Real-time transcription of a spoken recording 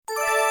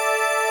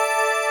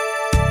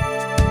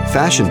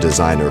Fashion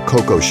designer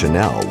Coco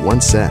Chanel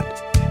once said,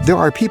 "There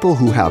are people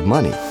who have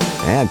money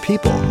and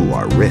people who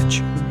are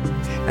rich."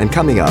 And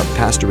coming up,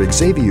 Pastor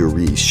Xavier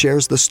Reese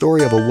shares the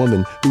story of a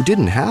woman who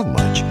didn't have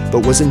much,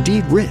 but was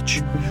indeed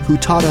rich, who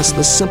taught us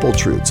the simple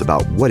truths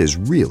about what is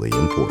really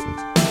important.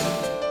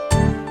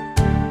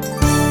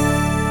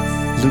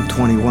 Luke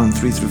 21,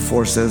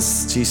 3-4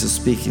 says, Jesus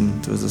speaking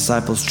to his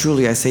disciples,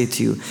 "Truly I say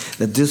to you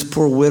that this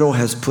poor widow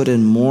has put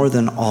in more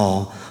than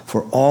all,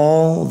 for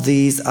all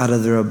these out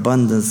of their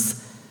abundance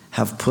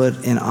have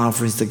put in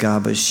offerings to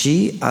God, but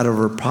she out of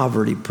her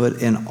poverty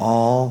put in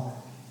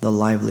all the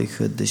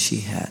livelihood that she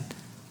had."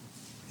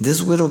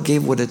 This widow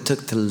gave what it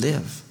took to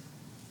live.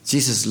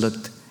 Jesus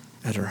looked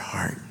at her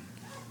heart.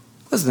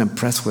 Wasn't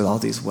impressed with all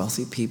these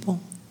wealthy people.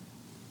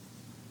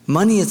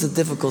 Money is a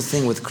difficult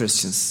thing with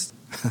Christians.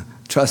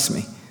 Trust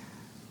me.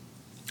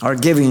 Our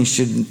giving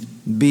should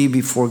be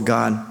before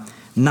God,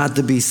 not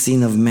to be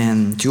seen of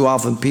men. Too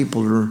often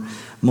people are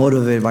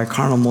motivated by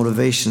carnal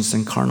motivations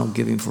and carnal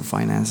giving for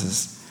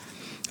finances.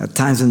 At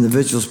times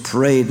individuals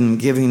parade and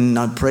giving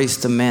not praise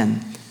to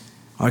men.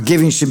 Our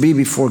giving should be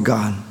before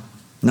God,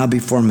 not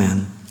before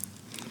men.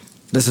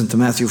 Listen to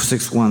Matthew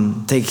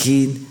 6:1. "Take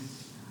heed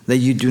that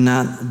you do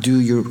not do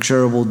your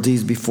charitable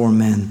deeds before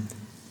men,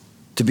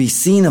 to be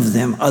seen of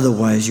them,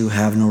 otherwise you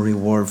have no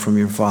reward from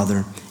your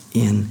Father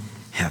in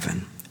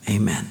heaven."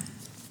 Amen.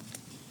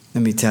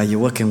 Let me tell you,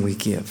 what can we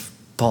give?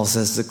 Paul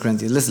says to the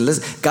Corinthians,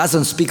 listen, God's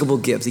unspeakable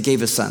gifts. He gave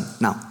his son.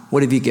 Now,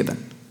 what have you given?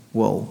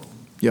 Whoa,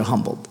 you're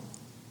humbled.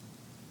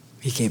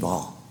 He gave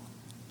all.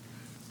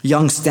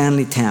 Young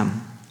Stanley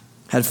Tam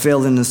had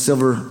failed in the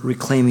silver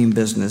reclaiming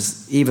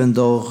business, even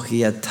though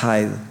he had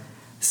tithed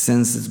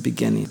since its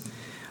beginning.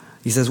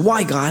 He says,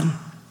 "Why, God?"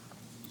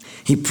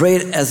 He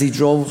prayed as he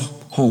drove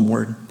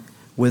homeward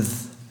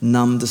with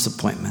numb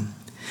disappointment.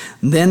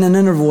 Then an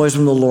inner voice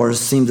from the Lord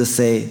seemed to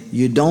say,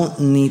 "You don't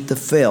need to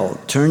fail.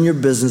 Turn your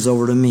business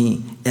over to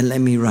me and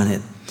let me run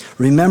it.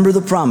 Remember the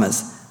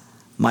promise.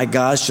 My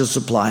God shall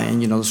supply,"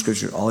 and you know the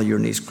scripture, "all your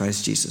needs,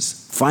 Christ Jesus."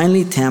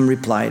 Finally, Tam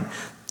replied,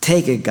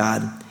 "Take it,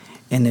 God,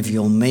 and if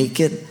you'll make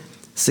it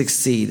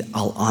succeed,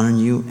 I'll honor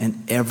you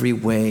in every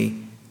way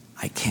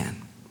I can."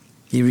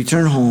 He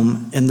returned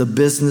home and the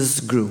business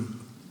grew.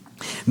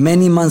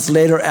 Many months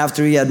later,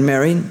 after he had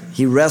married,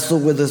 he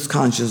wrestled with his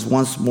conscience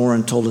once more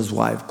and told his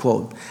wife,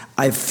 quote,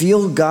 "I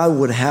feel God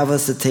would have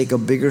us to take a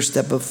bigger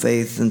step of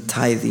faith in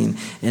tithing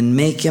and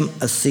make him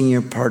a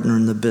senior partner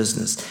in the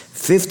business.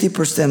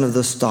 50% of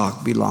the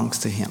stock belongs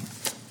to him."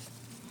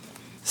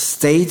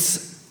 States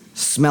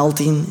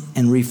Smelting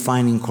and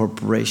Refining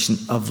Corporation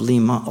of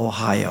Lima,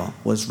 Ohio,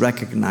 was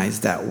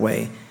recognized that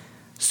way.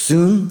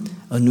 Soon,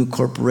 a new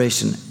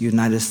corporation,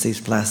 United States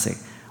Plastic,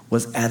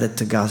 was added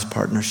to God's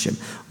partnership.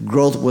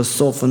 Growth was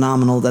so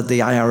phenomenal that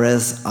the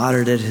IRS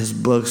audited his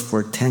books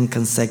for 10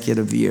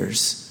 consecutive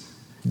years.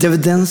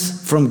 Dividends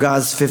from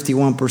God's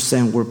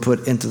 51% were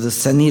put into the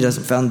Sanitas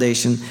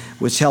Foundation,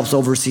 which helps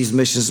overseas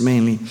missions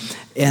mainly.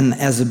 And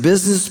as the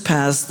business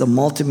passed the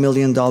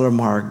multi-million-dollar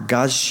mark,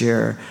 God's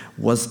share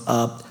was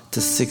up to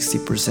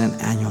 60%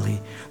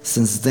 annually.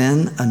 Since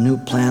then, a new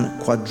plant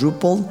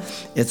quadrupled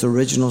its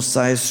original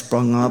size,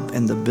 sprung up,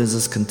 and the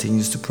business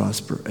continues to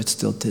prosper. It's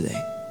still today.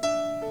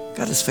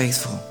 God is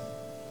faithful,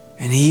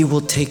 and he will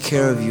take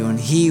care of you, and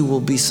he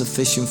will be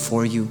sufficient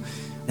for you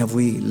if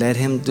we let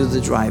him do the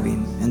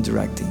driving and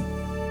directing.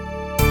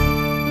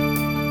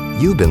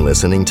 You've been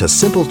listening to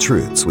Simple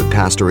Truths with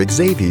Pastor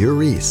Xavier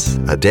Reese,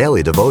 a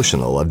daily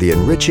devotional of the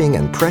enriching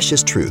and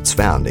precious truths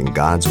found in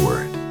God's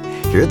Word.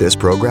 Hear this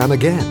program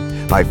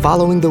again by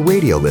following the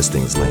radio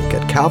listings link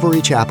at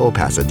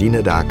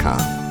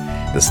CalvaryChapelPasadena.com.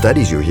 The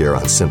studies you hear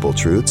on Simple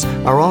Truths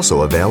are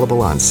also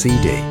available on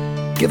CD.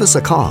 Give us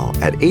a call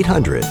at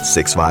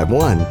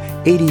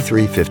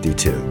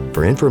 800-651-8352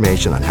 for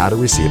information on how to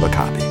receive a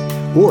copy.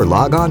 Or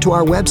log on to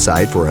our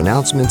website for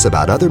announcements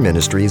about other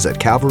ministries at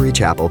Calvary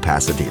Chapel,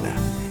 Pasadena.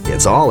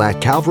 It's all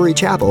at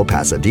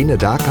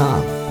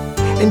CalvaryChapelPasadena.com.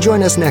 And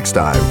join us next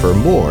time for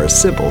more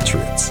Simple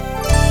Truths.